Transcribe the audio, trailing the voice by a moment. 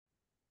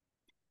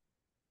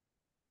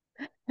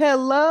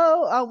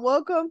Hello, and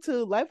welcome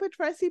to Life with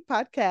Francy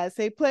podcast,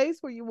 a place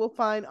where you will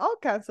find all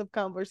kinds of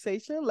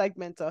conversation like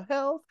mental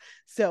health,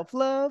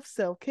 self-love,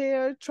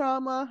 self-care,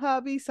 trauma,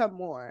 hobbies, and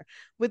more.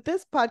 With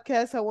this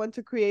podcast, I want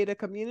to create a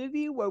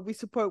community where we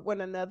support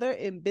one another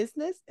in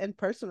business and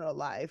personal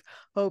life.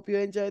 Hope you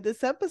enjoyed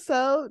this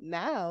episode.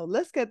 Now,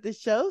 let's get the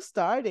show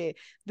started.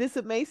 This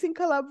amazing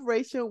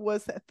collaboration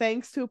was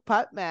thanks to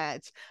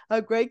Podmatch,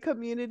 a great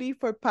community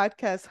for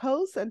podcast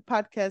hosts and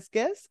podcast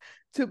guests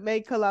to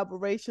make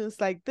collaborations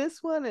like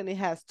this one, and it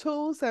has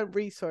tools and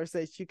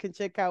resources. You can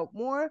check out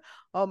more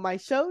on my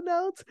show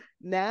notes.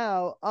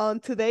 Now,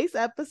 on today's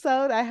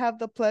episode, I have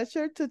the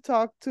pleasure to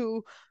talk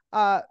to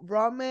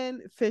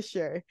Roman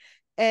Fischer,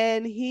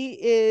 and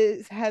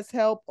he has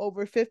helped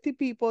over 50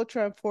 people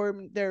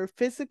transform their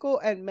physical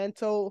and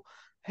mental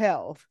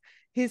health.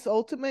 His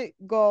ultimate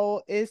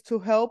goal is to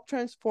help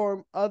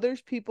transform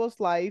others people's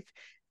life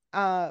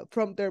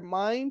from their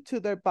mind to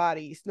their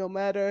bodies, no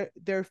matter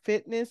their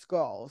fitness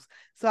goals.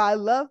 So I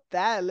love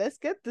that. Let's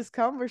get this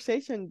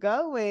conversation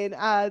going.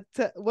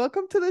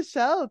 Welcome to the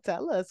show.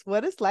 Tell us,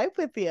 what is life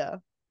with you?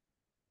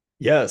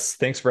 Yes,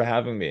 thanks for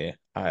having me.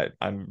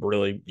 I'm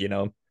really,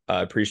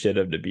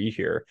 appreciative to be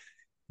here.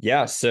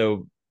 Yeah,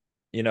 so,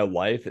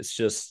 life,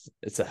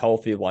 it's a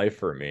healthy life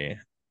for me.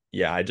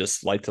 Yeah, I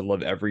just like to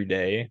live every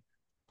day,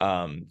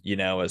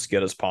 as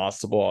good as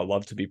possible. I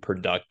love to be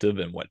productive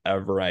in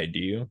whatever I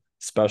do,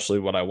 especially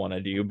what I want to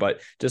do,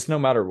 but just no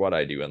matter what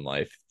I do in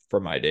life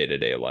for my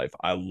day-to-day life,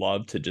 I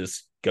love to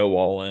just go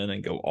all in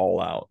and go all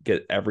out,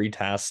 get every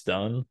task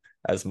done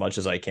as much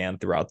as I can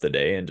throughout the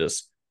day and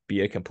just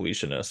be a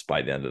completionist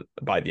by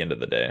the end of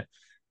the day.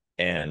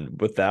 And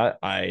with that,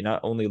 I not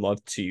only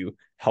love to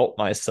help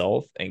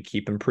myself and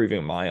keep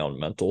improving my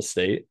own mental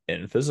state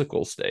and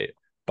physical state,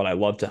 but I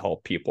love to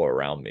help people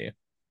around me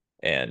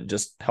and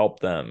just help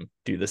them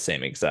do the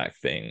same exact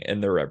thing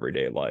in their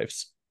everyday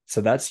lives. So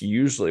that's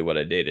usually what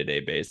a day-to-day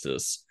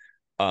basis,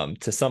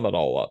 to sum it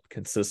all up,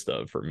 consists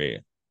of for me.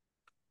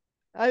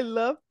 I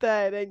love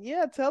that. And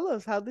yeah, tell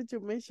us, how did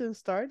your mission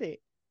start it?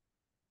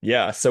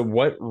 Yeah. So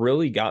what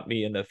really got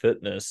me into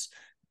fitness,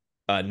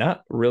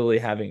 not really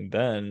having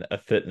been a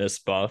fitness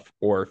buff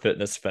or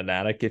fitness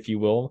fanatic, if you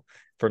will,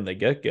 from the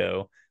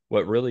get-go,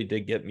 what really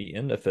did get me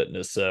into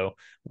fitness, so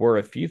were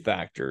a few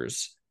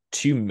factors,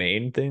 two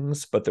main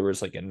things, but there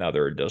was like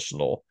another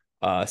additional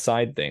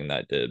side thing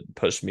that did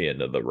push me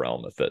into the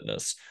realm of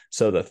fitness.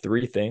 So the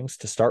three things,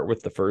 to start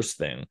with, the first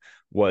thing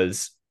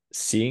was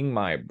seeing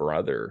my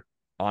brother,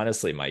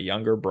 honestly, my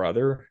younger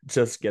brother,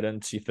 just get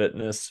into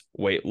fitness,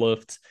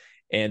 weightlift,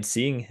 and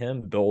seeing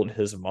him build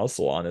his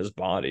muscle on his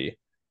body.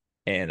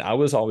 And I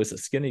was always a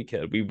skinny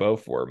kid. We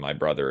both were, my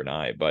brother and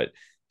I. But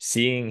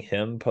seeing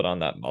him put on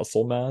that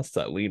muscle mass,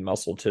 that lean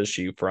muscle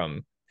tissue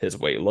from his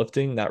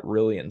weightlifting, that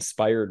really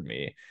inspired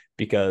me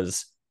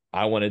because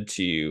I wanted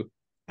to,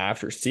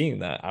 after seeing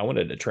that, I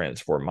wanted to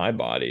transform my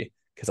body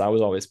because I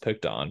was always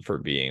picked on for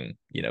being,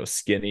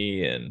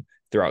 skinny and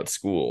throughout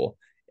school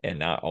and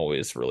not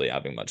always really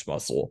having much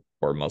muscle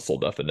or muscle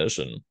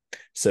definition.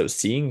 So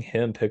seeing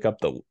him pick up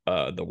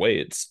the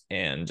weights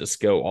and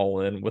just go all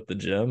in with the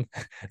gym,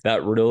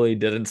 that really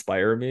did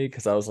inspire me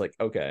because I was like,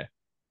 okay,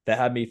 that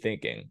had me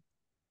thinking,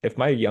 if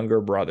my younger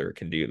brother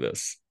can do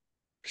this,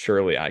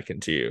 surely I can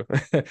too.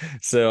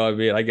 So I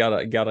mean, I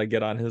gotta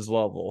get on his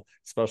level,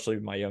 especially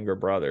my younger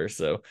brother.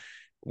 So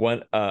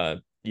went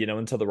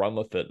into the realm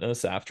of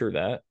fitness after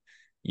that.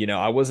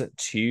 I wasn't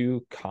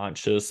too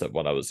conscious of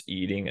what I was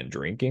eating and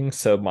drinking,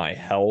 so my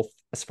health,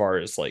 as far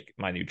as like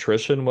my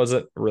nutrition,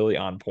 wasn't really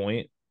on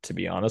point, to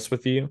be honest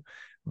with you.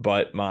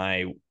 But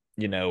my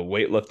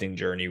weightlifting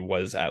journey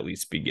was at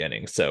least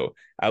beginning, so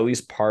at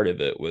least part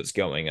of it was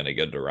going in a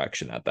good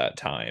direction at that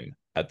time,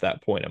 at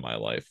that point in my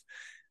life.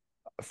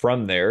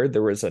 From there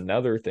was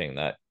another thing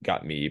that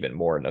got me even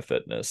more into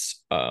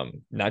fitness,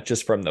 not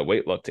just from the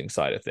weightlifting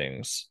side of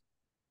things,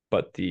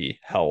 but the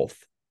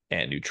health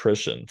and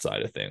nutrition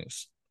side of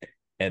things.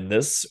 And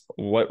this,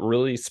 what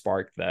really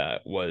sparked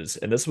that was,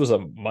 and this was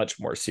a much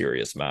more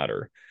serious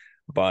matter,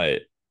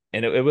 but,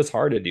 and it was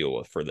hard to deal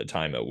with for the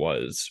time it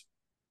was.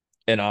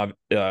 And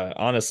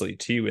honestly,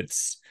 too,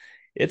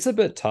 it's a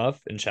bit tough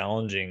and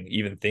challenging,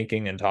 even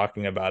thinking and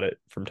talking about it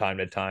from time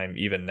to time,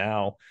 even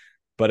now.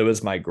 But it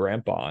was my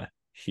grandpa,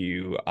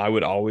 who I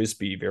would always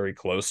be very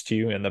close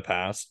to in the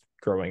past,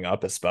 growing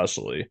up,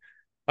 especially.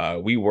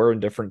 We were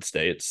in different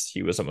states.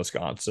 He was in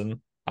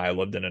Wisconsin. I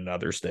lived in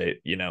another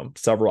state,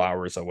 several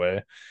hours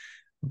away,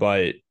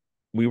 but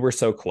we were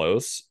so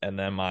close. And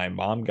then my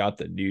mom got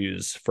the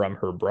news from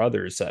her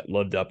brothers that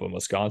lived up in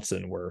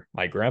Wisconsin where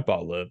my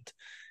grandpa lived,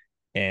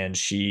 and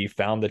she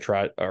found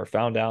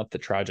out the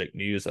tragic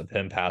news of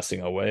him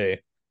passing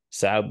away,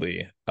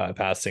 sadly,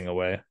 passing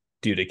away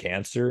due to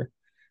cancer.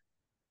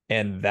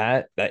 And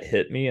that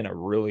hit me in a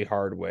really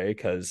hard way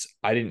because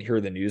I didn't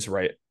hear the news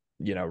right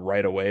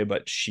away,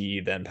 but she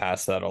then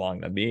passed that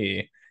along to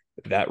me.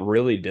 That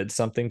really did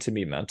something to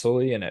me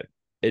mentally, and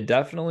it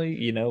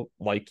definitely,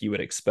 like you would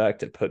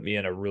expect, it put me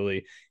in a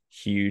really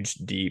huge,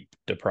 deep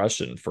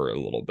depression for a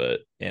little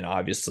bit, and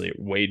obviously it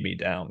weighed me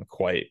down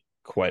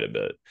quite a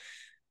bit.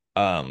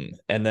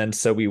 And then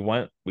so we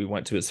went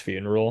to his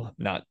funeral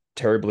not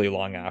terribly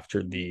long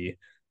after the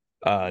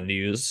sad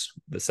news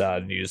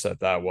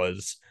that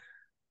was.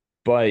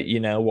 But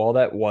while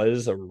that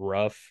was a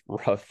rough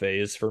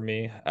phase for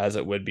me, as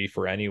it would be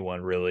for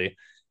anyone really,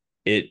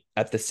 it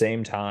at the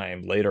same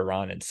time later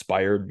on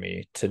inspired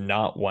me to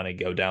not want to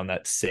go down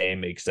that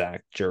same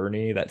exact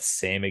journey, that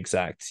same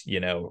exact,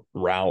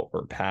 route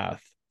or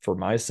path for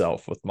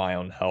myself with my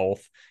own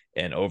health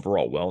and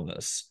overall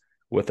wellness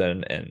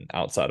within and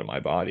outside of my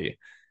body.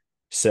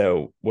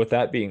 So, with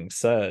that being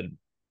said,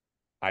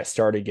 I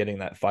started getting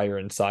that fire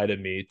inside of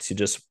me to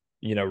just,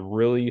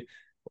 really,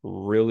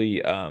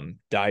 really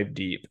dive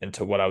deep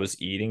into what I was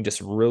eating,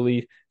 just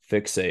really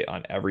fixate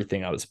on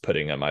everything I was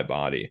putting in my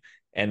body.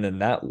 And then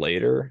that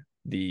later,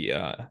 the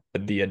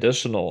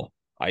additional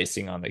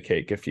icing on the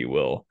cake, if you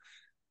will,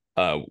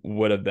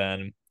 would have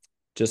been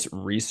just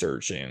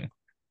researching,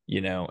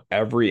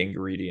 every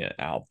ingredient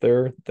out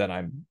there that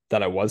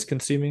I was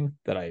consuming,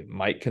 that I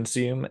might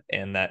consume,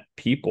 and that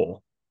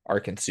people are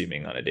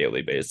consuming on a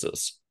daily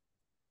basis.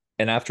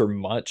 And after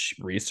much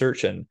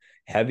research and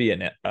heavy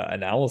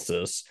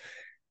analysis,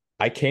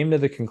 I came to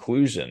the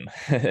conclusion,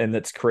 and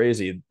that's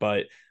crazy,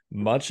 but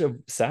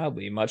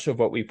sadly, much of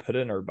what we put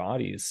in our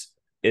bodies,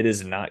 it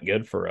is not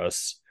good for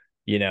us,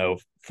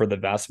 for the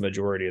vast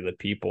majority of the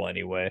people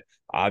anyway.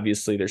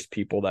 Obviously, there's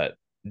people that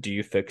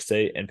do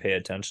fixate and pay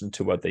attention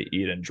to what they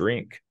eat and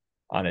drink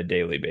on a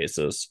daily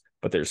basis,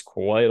 but there's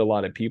quite a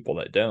lot of people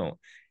that don't.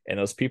 And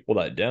those people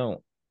that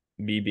don't,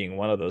 me being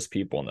one of those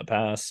people in the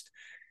past,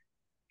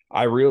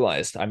 I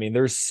realized, I mean,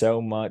 there's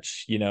so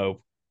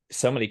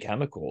many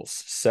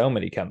chemicals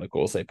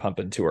they pump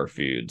into our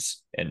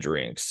foods and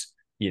drinks,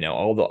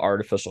 all the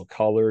artificial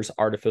colors,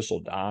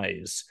 artificial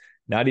dyes,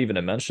 not even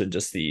to mention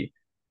just the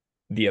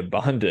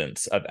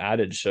abundance of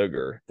added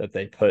sugar that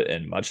they put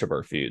in much of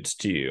our foods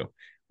too,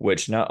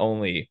 which not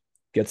only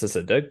gets us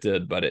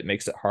addicted, but it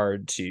makes it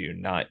hard to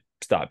not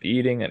stop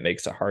eating. It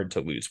makes it hard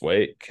to lose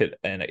weight,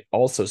 and it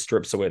also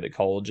strips away the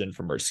collagen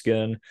from our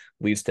skin,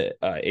 leads to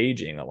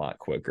aging a lot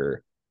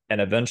quicker, and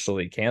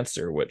eventually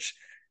cancer, which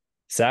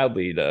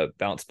sadly, to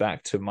bounce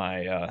back to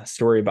my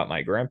story about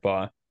my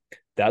grandpa,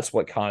 that's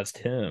what caused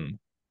him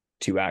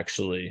to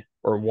actually,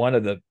 or one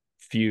of the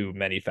few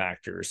many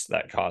factors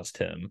that caused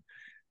him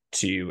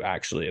to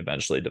actually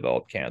eventually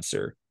develop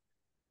cancer.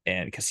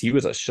 And because he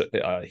was a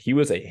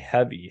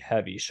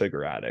heavy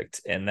sugar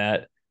addict, and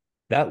that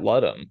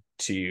led him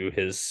to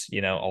his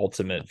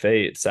ultimate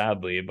fate,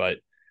 sadly. But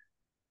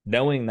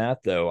knowing that,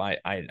 though,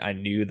 I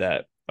knew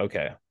that,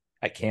 okay,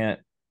 I can't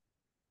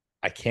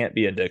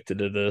be addicted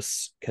to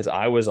this, because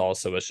I was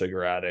also a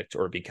sugar addict,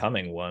 or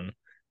becoming one,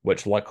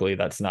 which luckily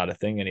that's not a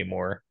thing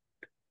anymore.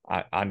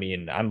 I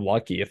mean, I'm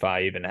lucky if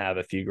I even have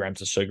a few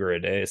grams of sugar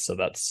a day, so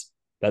that's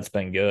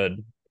been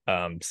good.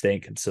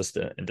 Staying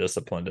consistent and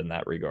disciplined in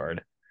that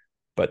regard.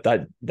 But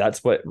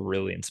that's what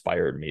really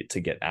inspired me to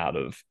get out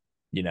of,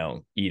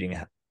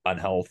 eating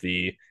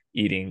unhealthy,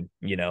 eating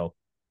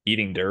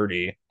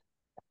dirty,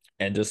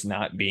 and just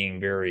not being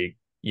very,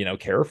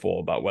 careful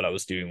about what I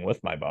was doing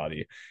with my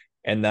body.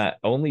 And that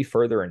only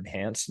further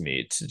enhanced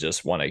me to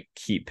just want to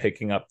keep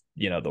picking up,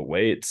 the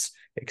weights,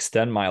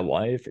 extend my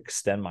life,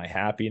 extend my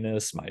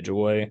happiness, my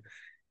joy.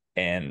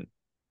 And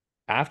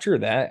after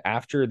that,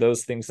 after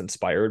those things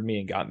inspired me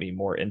and got me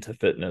more into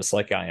fitness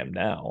like I am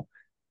now,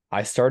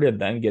 I started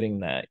then getting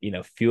that,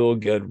 feel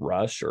good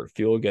rush or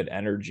feel good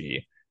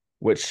energy,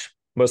 which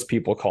most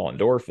people call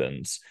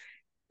endorphins.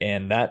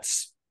 And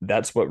that's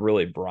what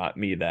really brought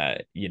me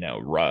that,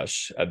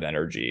 rush of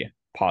energy,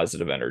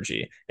 positive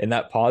energy. And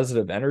that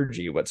positive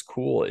energy, what's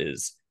cool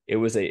is it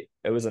was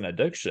an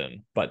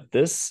addiction, but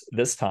this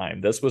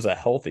time this was a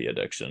healthy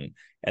addiction.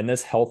 And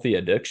this healthy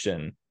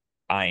addiction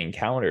I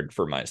encountered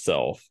for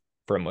myself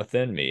from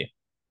within me,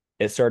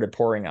 it started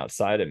pouring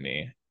outside of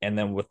me. And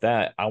then with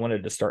that, I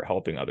wanted to start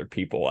helping other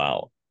people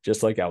out,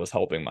 just like I was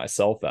helping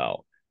myself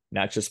out,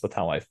 not just with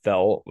how I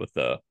felt with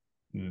the,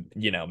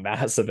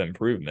 massive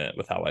improvement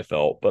with how I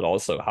felt, but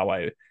also how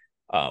I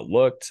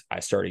looked. I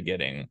started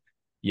getting,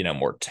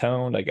 more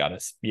toned. I got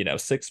a,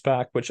 six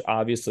pack, which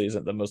obviously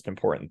isn't the most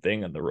important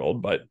thing in the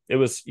world, but it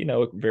was,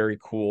 a very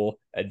cool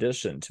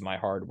addition to my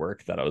hard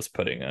work that I was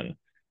putting in,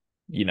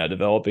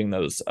 developing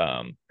those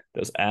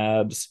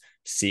abs,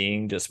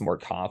 seeing just more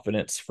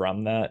confidence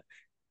from that,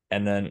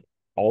 and then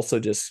also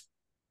just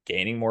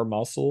gaining more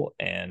muscle,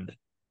 and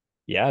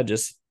yeah,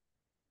 just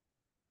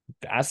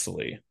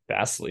vastly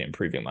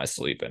improving my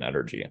sleep and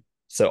energy.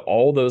 So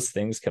all those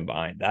things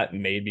combined, that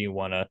made me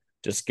want to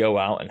just go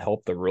out and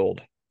help the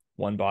world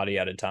one body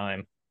at a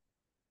time.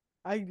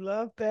 I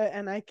love that,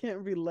 and I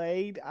can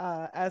relate.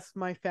 As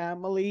my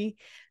family,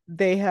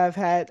 they have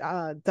had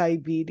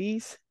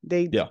diabetes.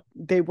 Yeah.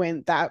 They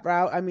went that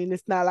route. I mean,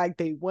 it's not like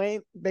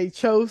they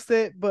chose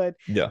it, but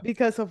Yeah.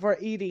 because of our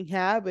eating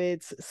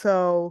habits.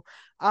 So,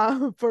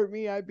 for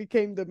me, I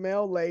became the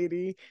mail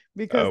lady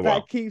because Oh that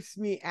wow. keeps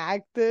me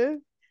active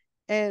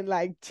and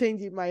like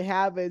changing my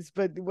habits.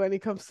 But when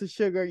it comes to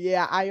sugar,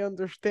 yeah, I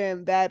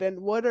understand that. And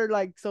what are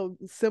like so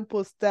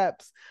simple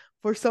steps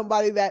for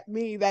somebody that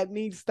me that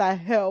needs that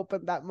help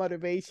and that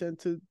motivation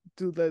to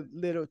do the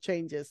little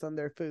changes on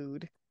their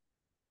food.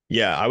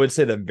 Yeah, I would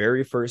say the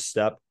very first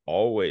step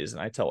always,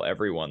 and I tell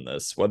everyone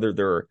this, whether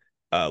they're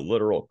a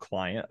literal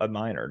client of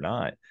mine or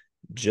not,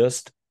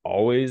 just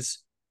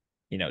always,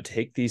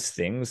 take these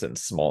things in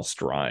small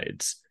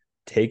strides.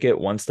 Take it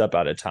one step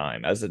at a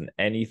time, as in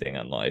anything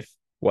in life,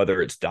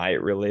 whether it's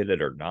diet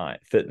related or not,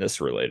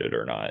 fitness related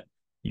or not.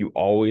 You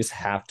always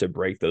have to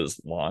break those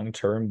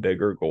long-term,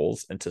 bigger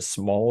goals into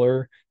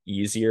smaller,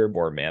 easier,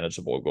 more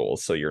manageable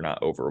goals so you're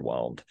not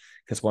overwhelmed.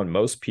 Because when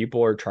most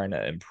people are trying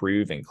to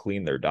improve and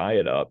clean their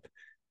diet up,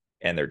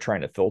 and they're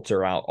trying to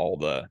filter out all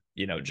the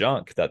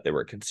junk that they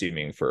were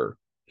consuming for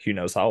who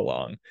knows how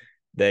long,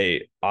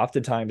 they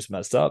oftentimes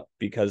mess up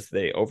because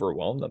they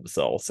overwhelm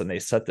themselves and they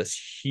set this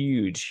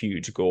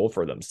huge goal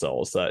for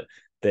themselves that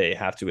they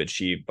have to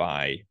achieve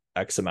by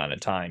X amount of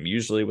time,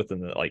 usually within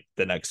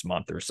the next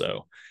month or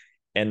so.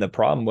 And the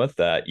problem with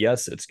that,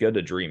 yes, it's good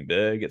to dream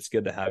big, it's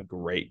good to have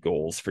great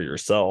goals for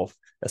yourself,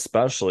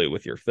 especially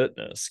with your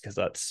fitness, because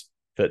that's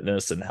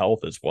fitness and health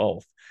is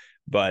wealth.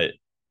 But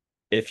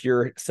if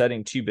you're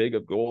setting too big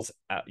of goals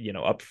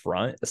up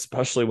front,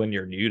 especially when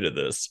you're new to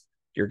this,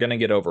 you're going to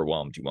get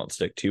overwhelmed. You won't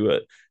stick to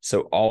it.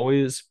 So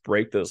always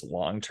break those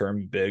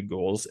long-term big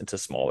goals into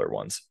smaller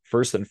ones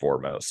first and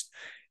foremost.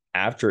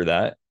 After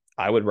that,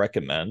 I would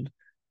recommend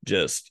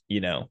just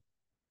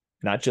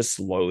not just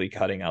slowly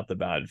cutting out the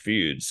bad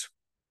foods,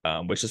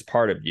 which is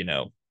part of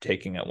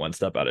taking it one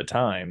step at a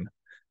time,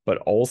 but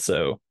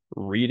also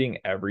reading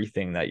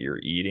everything that you're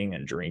eating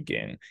and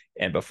drinking.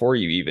 And before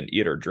you even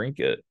eat or drink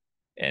it,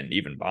 and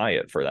even buy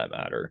it for that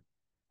matter,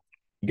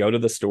 go to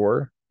the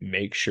store,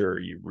 make sure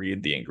you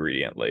read the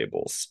ingredient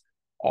labels.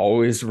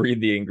 Always read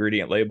the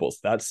ingredient labels.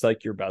 That's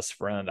like your best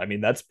friend. I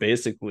mean, that's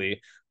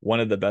basically one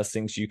of the best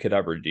things you could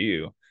ever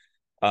do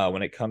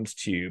when it comes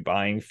to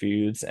buying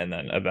foods and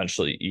then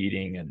eventually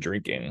eating and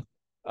drinking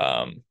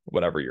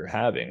whatever you're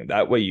having.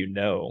 That way,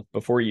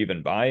 before you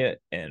even buy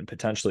it and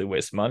potentially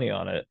waste money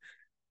on it,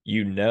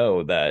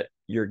 that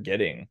you're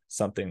getting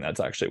something that's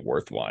actually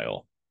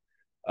worthwhile.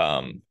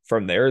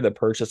 From there, the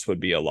purchase would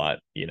be a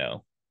lot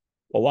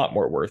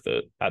more worth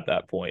it at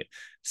that point.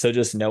 So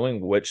just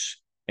knowing which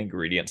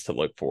ingredients to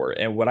look for.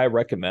 And what I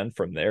recommend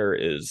from there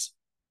is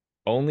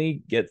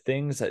only get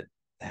things that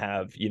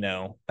have,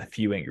 a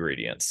few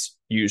ingredients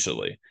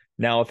usually.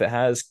 Now, if it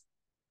has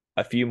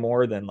a few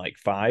more than like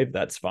 5,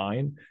 that's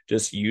fine.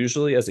 Just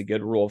usually, as a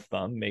good rule of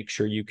thumb, make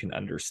sure you can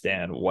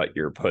understand what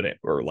you're putting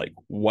or like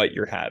what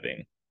you're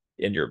having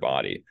in your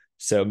body.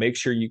 So make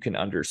sure you can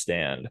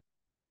understand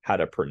how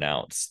to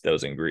pronounce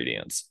those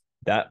ingredients.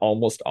 That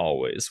almost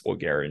always will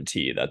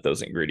guarantee that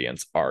those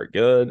ingredients are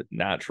good,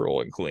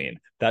 natural, and clean.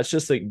 That's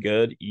just a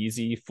good,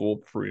 easy,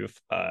 foolproof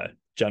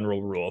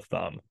general rule of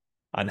thumb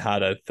on how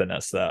to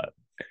finesse that.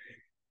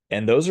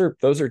 And those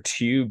are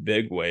two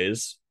big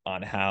ways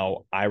on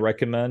how I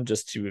recommend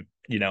just to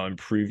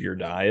improve your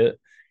diet.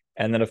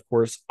 And then of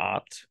course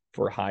opt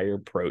for higher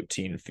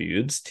protein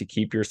foods to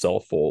keep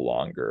yourself full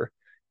longer,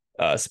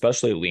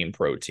 especially lean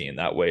protein.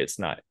 That way it's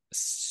not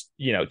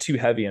too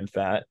heavy in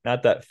fat.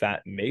 Not that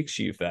fat makes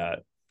you fat,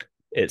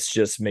 it's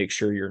just make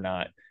sure you're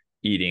not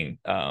eating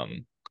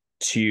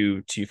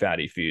too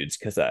fatty foods,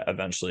 because that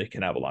eventually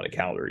can have a lot of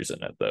calories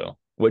in it though,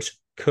 which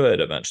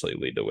could eventually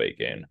lead to weight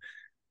gain.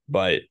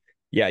 But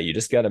yeah, you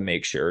just got to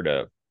make sure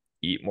to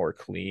eat more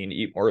clean,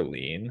 eat more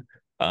lean,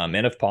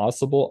 and if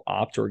possible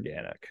opt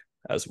organic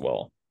as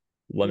well.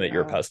 Limit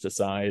your Yeah.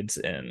 pesticides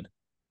and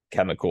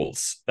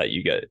chemicals that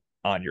you get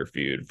on your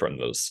food from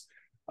those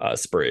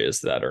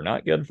sprays that are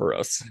not good for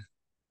us.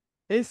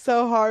 It's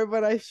so hard,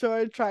 but I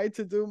sure try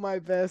to do my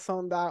best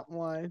on that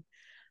one.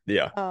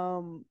 Yeah.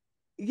 Um,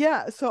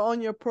 yeah, so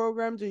on your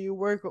program, do you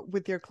work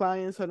with your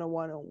clients on a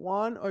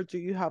one-on-one or do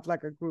you have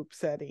like a group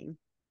setting?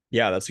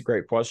 Yeah, that's a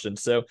great question.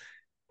 So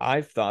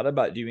I've thought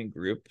about doing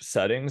group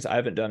settings. I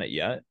haven't done it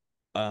yet.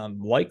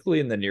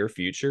 Likely in the near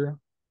future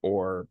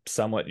or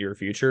somewhat near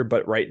future,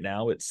 but right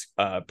now it's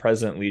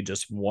presently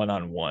just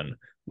one-on-one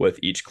with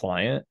each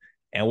client.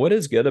 And what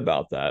is good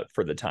about that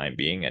for the time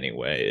being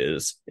anyway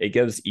is it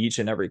gives each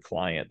and every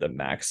client the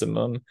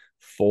maximum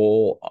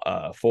full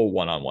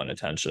one-on-one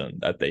attention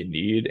that they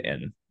need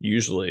and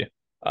usually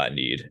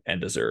need and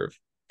deserve.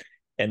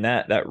 And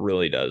that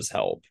really does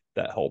help.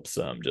 That helps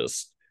them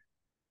just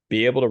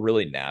be able to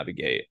really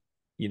navigate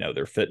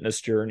their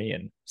fitness journey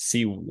and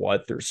see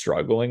what they're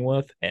struggling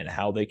with and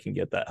how they can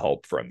get that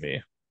help from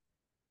me.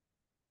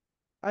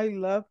 I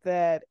love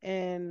that.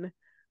 And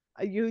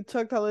you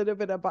talked a little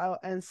bit about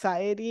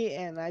anxiety,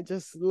 and I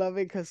just love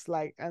it because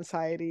like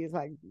anxiety is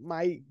like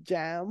my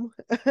jam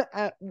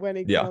when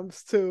it Yeah.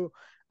 comes to.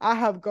 I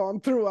have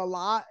gone through a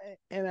lot,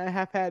 and I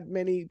have had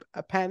many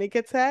panic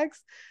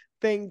attacks.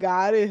 Thank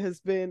God it has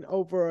been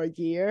over a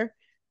year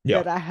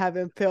Yeah. that I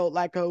haven't felt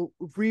like a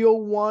real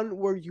one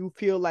where you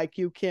feel like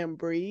you can't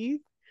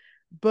breathe.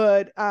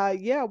 But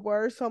yeah, what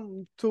are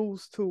some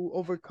tools to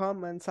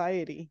overcome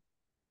anxiety?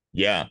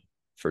 Yeah,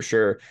 for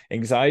sure.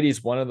 Anxiety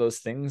is one of those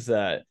things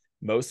that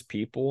most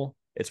people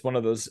it's one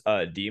of those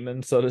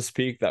demons, so to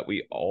speak, that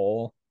we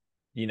all,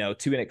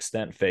 to an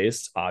extent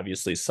face.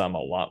 Obviously, some a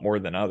lot more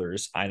than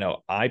others. I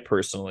know I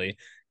personally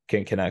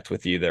can connect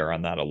with you there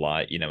on that a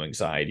lot.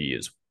 Anxiety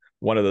is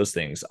one of those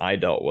things I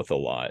dealt with a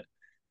lot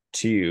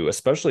too,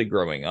 especially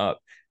growing up.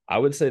 I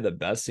would say the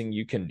best thing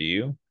you can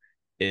do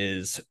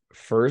is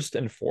first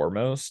and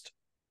foremost,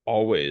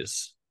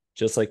 always,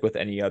 just like with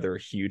any other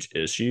huge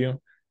issue,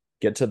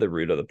 get to the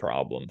root of the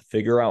problem.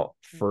 Figure out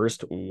Mhm.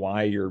 first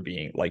why you're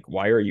being like,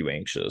 why are you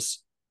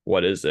anxious?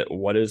 What is it?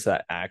 What is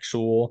that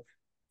actual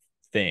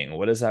thing?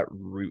 What is that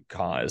root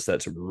cause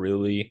that's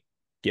really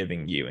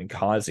giving you and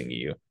causing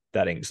you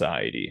that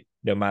anxiety,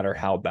 no matter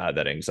how bad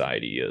that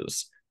anxiety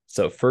is?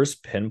 So,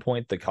 first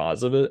pinpoint the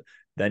cause of it,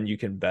 then you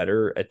can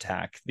better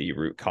attack the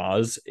root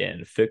cause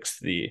and fix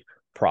the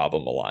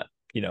problem a lot,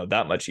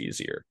 that much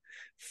easier.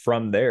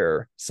 From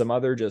there, some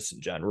other just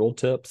general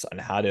tips on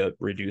how to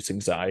reduce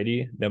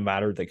anxiety, no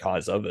matter the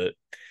cause of it,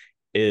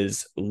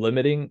 is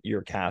limiting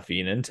your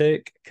caffeine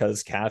intake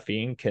because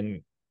caffeine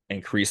can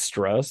increase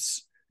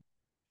stress.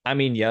 I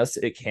mean, yes,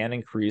 it can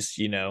increase,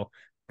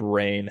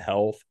 brain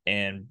health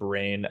and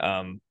brain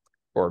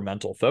or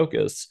mental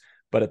focus,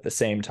 but at the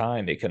same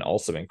time, it can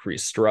also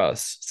increase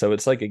stress. So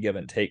it's like a give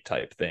and take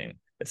type thing.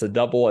 It's a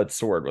double-edged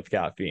sword with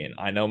caffeine.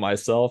 I know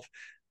myself,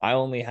 I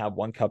only have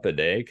 1 cup a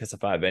day because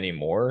if I have any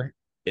more,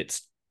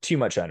 it's too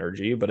much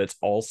energy, but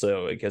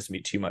it gives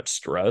me too much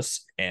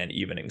stress and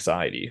even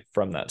anxiety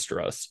from that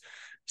stress.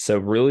 So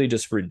really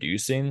just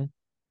reducing,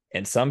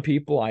 and some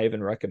people I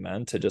even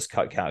recommend to just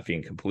cut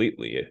caffeine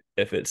completely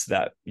if it's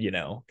that,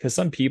 because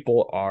some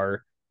people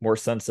are more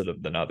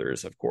sensitive than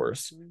others, of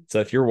course. Mhm. So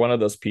if you're one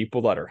of those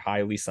people that are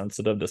highly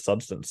sensitive to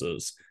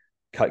substances,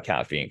 cut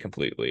caffeine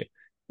completely.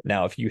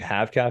 Now, if you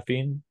have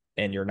caffeine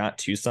and you're not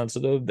too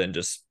sensitive, then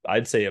just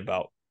I'd say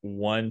about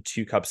 1,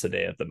 2 cups a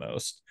day at the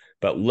most.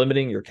 But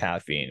limiting your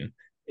caffeine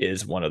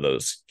is one of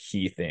those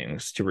key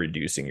things to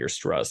reducing your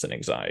stress and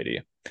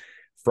anxiety.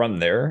 From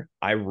there,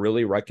 I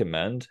really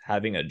recommend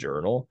having a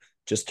journal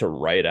just to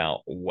write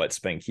out what's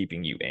been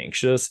keeping you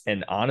anxious.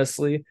 And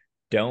honestly,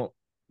 don't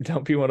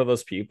don't be one of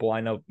those people.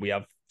 I know we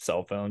have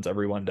cell phones,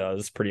 everyone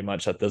does pretty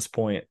much at this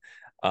point,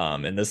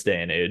 in this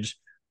day and age,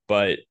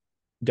 but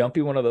don't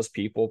be one of those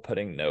people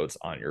putting notes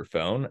on your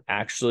phone.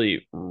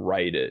 Actually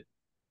write it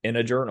in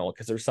a journal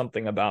because there's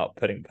something about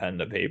putting pen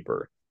to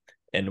paper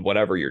in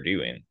whatever you're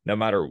doing, no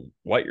matter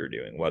what you're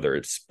doing, whether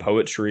it's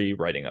poetry,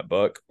 writing a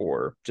book,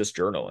 or just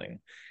journaling.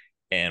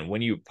 And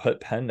when you put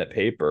pen to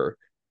paper,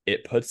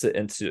 it puts it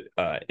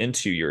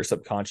into your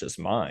subconscious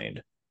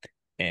mind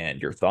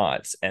and your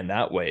thoughts, and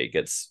that way it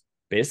gets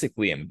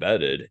basically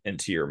embedded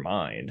into your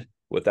mind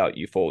without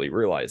you fully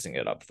realizing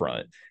it up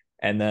front.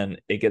 And then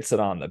it gets it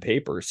on the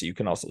paper so you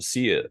can also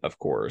see it, of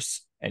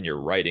course, and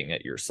you're writing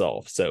it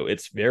yourself. So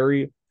it's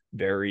very,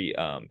 very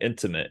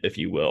intimate, if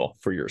you will,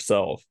 for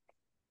yourself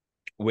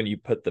when you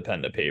put the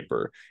pen to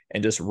paper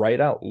and just write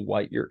out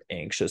what you're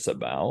anxious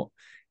about,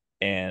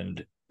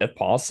 and if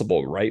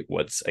possible, write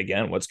what's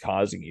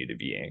causing you to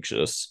be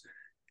anxious.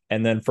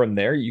 And then from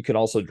there, you could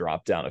also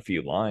drop down a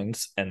few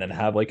lines and then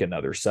have like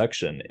another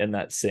section in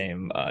that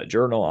same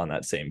journal on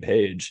that same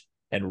page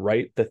and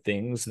write the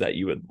things that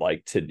you would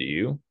like to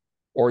do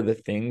or the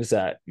things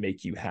that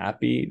make you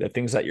happy, the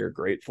things that you're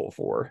grateful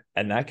for.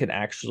 And that can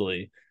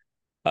actually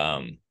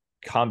um,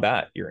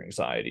 combat your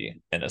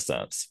anxiety in a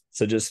sense.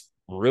 So just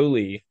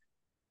really,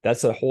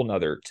 that's a whole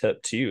nother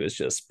tip too, is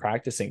just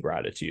practicing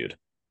gratitude,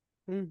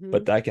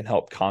 but Mhm. that can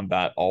help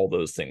combat all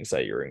those things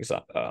that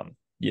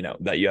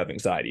that you have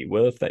anxiety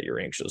with, that you're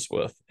anxious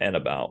with and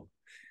about.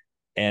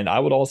 And I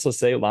would also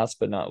say, last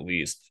but not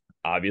least,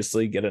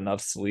 obviously get enough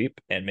sleep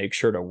and make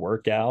sure to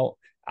work out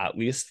at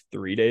least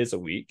 3 days a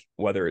week,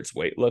 whether it's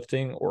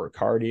weightlifting or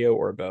cardio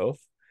or both.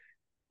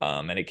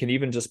 And it can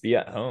even just be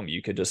at home.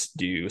 You could just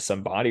do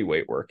some body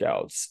weight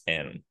workouts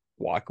and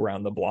walk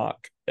around the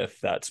block if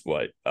that's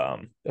what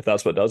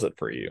does it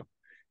for you.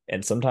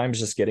 And sometimes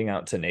just getting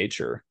out to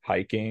nature,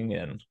 hiking,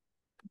 and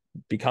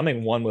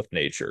becoming one with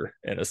nature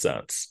in a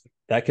sense.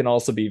 That can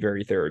also be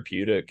very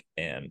therapeutic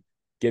and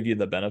give you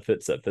the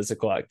benefits of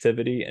physical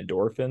activity,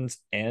 endorphins,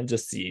 and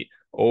just the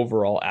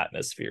overall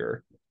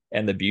atmosphere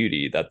and the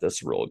beauty that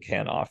this world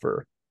can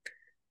offer.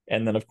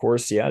 And then of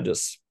course, yeah,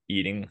 just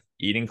eating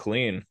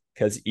clean,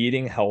 because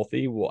eating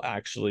healthy will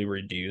actually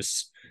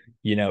reduce,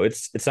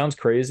 it sounds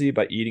crazy,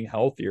 but eating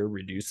healthier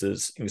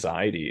reduces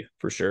anxiety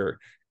for sure.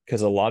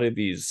 Because a lot of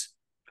these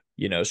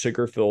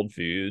sugar filled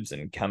foods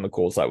and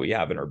chemicals that we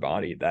have in our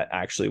body that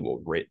actually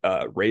will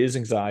raise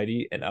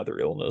anxiety and other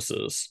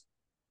illnesses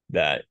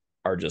that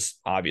are just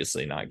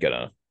obviously not going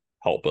to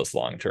help us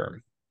long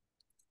term.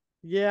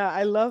 Yeah,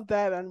 I love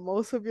that. And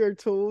most of your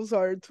tools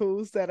are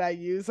tools that I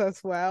use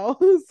as well.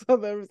 So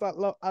there's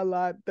a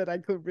lot that I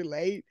could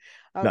relate.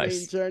 I mean,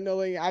 Nice.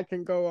 journaling, I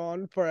can go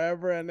on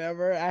forever and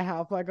ever. I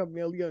have like a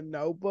million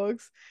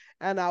notebooks,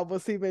 and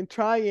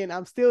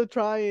I'm still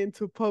trying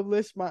to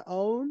publish my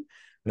own,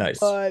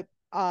 Nice. but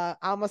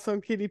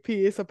Amazon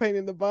KDP is a pain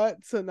in the butt.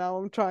 So now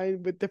I'm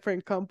trying with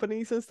different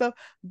companies and stuff.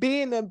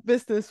 Being a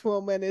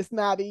businesswoman is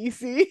not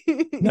easy.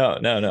 No,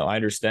 no, no. I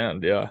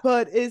understand. Yeah.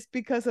 But it's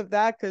because of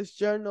that, because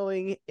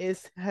journaling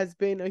has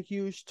been a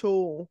huge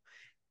tool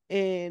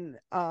in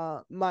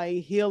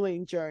my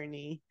healing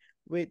journey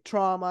with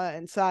trauma,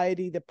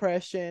 anxiety,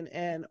 depression,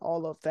 and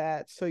all of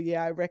that. So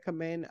yeah, I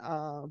recommend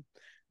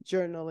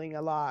journaling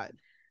a lot.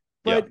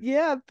 Yeah. But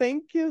yeah,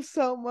 thank you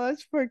so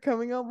much for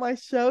coming on my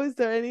show. Is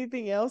there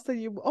anything else that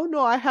you? Oh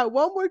no, I have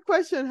one more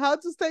question. How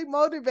to stay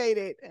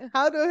motivated?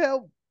 How to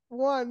help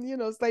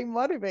one, stay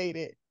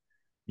motivated?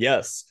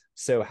 Yes.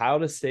 So how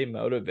to stay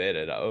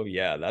motivated? Oh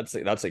yeah, that's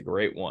a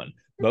great one.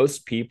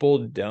 Most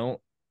people don't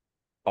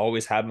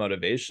always have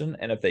motivation,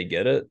 and if they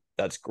get it,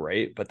 that's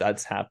great, but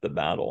that's half the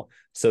battle.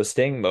 So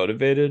staying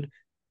motivated,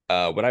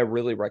 what I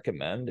really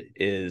recommend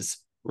is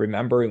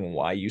remembering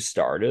why you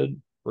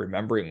started,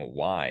 remembering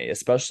why,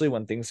 especially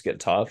when things get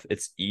tough,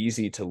 it's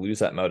easy to lose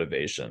that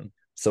motivation.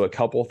 So a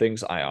couple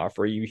things I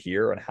offer you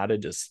here on how to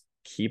just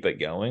keep it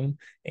going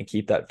and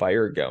keep that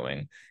fire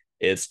going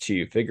is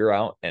to figure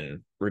out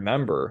and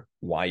remember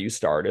why you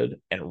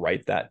started and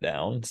write that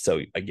down.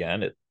 So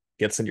again, it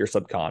gets into your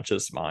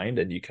subconscious mind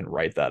and you can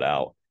write that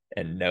out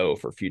and know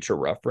for future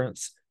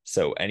reference.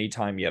 So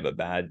anytime you have a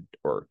bad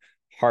or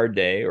hard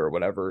day or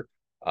whatever,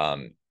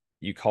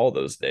 you call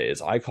those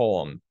days, I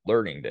call them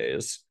learning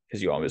days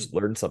because you always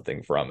learn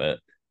something from it.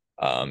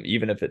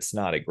 Even if it's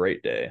not a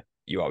great day,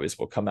 you always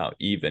will come out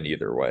even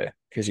either way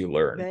because you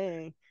learn.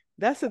 Dang.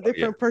 That's a Oh, yeah.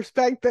 different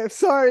perspective.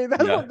 Sorry,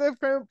 that's a Yeah.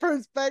 different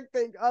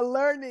perspective. A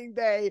learning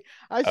day.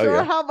 I Oh, sure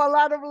yeah. have a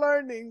lot of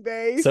learning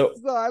days. So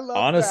So I love that.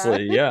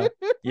 honestly, yeah.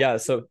 Yeah.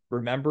 So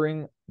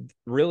remembering,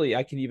 really,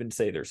 I can even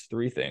say there's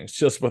three things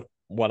just with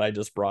what I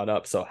just brought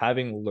up. So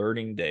having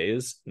learning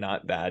days,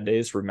 not bad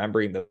days,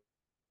 remembering the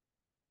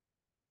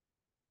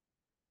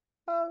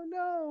Oh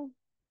no.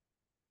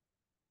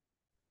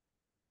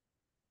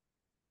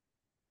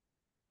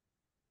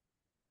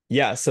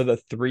 yeah, so the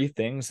three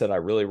things that I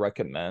really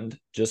recommend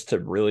just to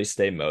really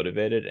stay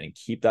motivated and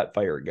keep that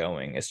fire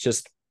going, it's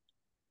just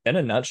in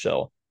a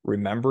nutshell,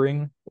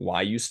 remembering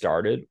why you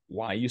started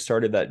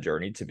that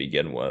journey to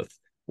begin with,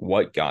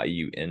 what got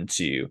you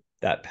into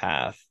that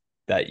path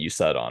that you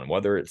set on,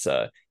 whether it's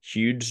a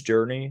huge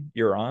journey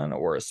you're on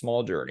or a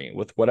small journey,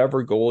 with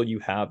whatever goal you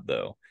have,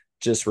 though,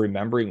 just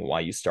remembering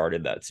why you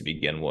started that to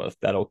begin with,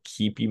 that'll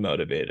keep you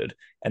motivated.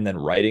 And then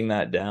writing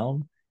that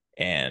down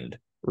and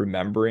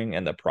remembering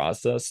in the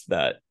process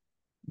that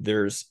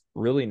there's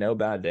really no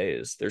bad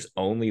days. There's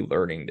only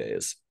learning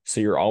days.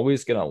 So you're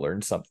always going to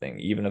learn something,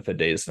 even if a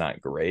day is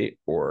not great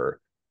or,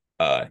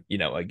 a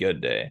good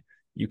day.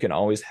 You can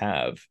always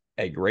have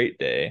a great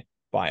day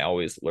by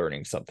always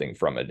learning something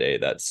from a day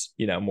that's,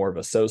 more of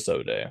a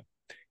so-so day.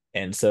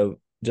 And so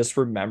just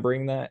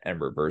remembering that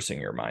and reversing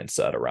your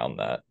mindset around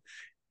that.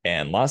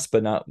 And last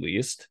but not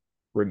least,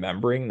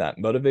 remembering that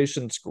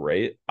motivation's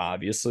great.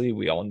 Obviously,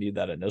 we all need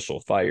that initial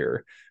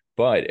fire.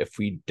 But if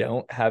we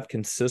don't have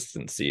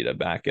consistency to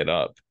back it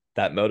up,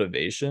 that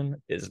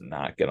motivation is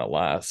not going to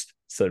last.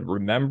 So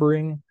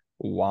remembering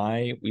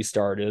why we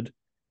started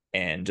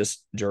and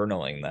just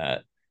journaling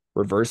that,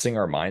 reversing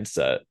our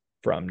mindset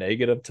from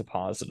negative to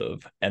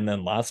positive, and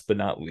then last but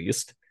not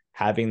least,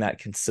 having that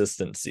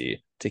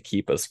consistency to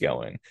keep us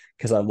going.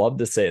 Because I love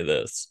to say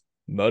this,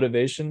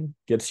 motivation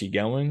gets you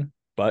going,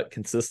 but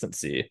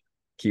consistency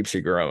keeps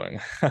you growing.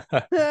 Hell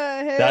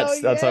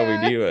That's how we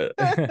yeah. do it.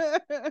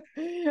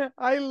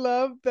 I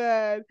love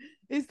that.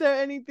 Is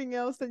there anything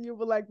else that you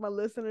would like my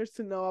listeners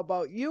to know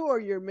about you or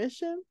your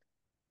mission?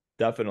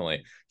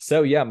 Definitely.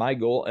 So yeah, my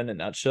goal in a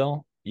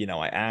nutshell,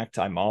 I act,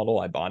 I model,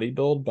 I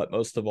bodybuild, but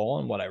most of all,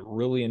 and what I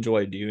really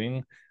enjoy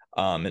doing,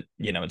 in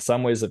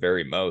some ways the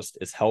very most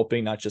is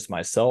helping not just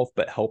myself,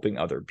 but helping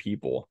other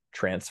people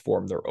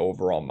transform their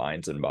overall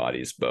minds and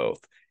bodies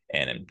both.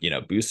 And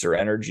boost their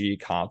energy,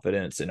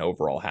 confidence, and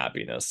overall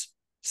happiness.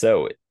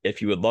 So if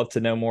you would love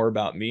to know more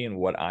about me and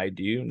what I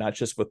do, not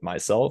just with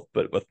myself,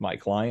 but with my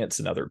clients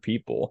and other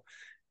people,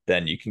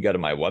 then you can go to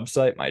my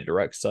website, my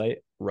direct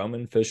site,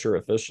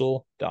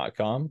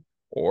 romanfisherofficial.com,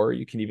 or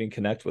you can even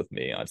connect with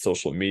me on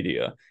social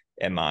media.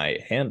 And my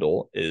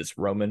handle is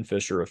Roman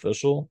Fisher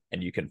Official,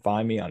 and you can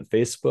find me on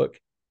Facebook,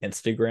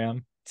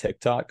 Instagram,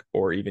 TikTok,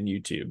 or even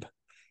YouTube.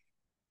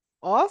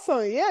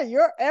 Awesome. Yeah,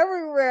 you're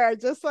everywhere,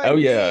 just like Oh,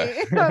 yeah.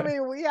 me. I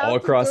mean, we All have to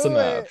across the do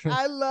map. it.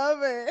 I love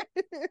it.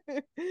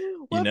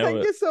 You Well, know thank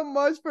it. you so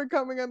much for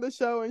coming on the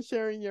show and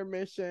sharing your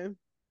mission.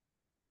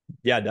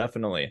 Yeah,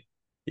 definitely.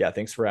 Yeah,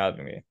 thanks for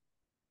having me.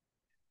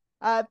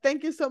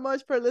 Thank you so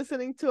much for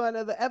listening to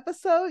another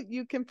episode.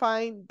 You can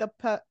find the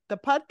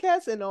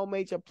podcast in all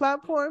major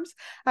platforms,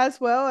 as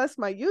well as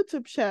my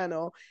YouTube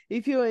channel.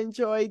 If you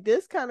enjoy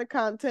this kind of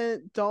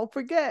content, don't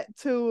forget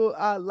to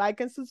like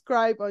and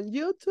subscribe on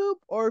YouTube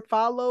or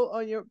follow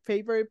on your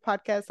favorite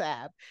podcast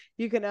app.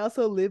 You can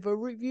also leave a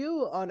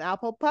review on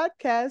Apple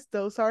Podcasts.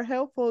 Those are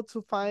helpful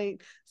to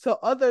find so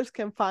others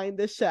can find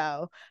the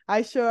show.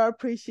 I sure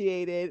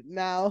appreciate it.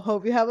 Now,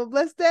 hope you have a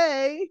blessed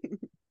day.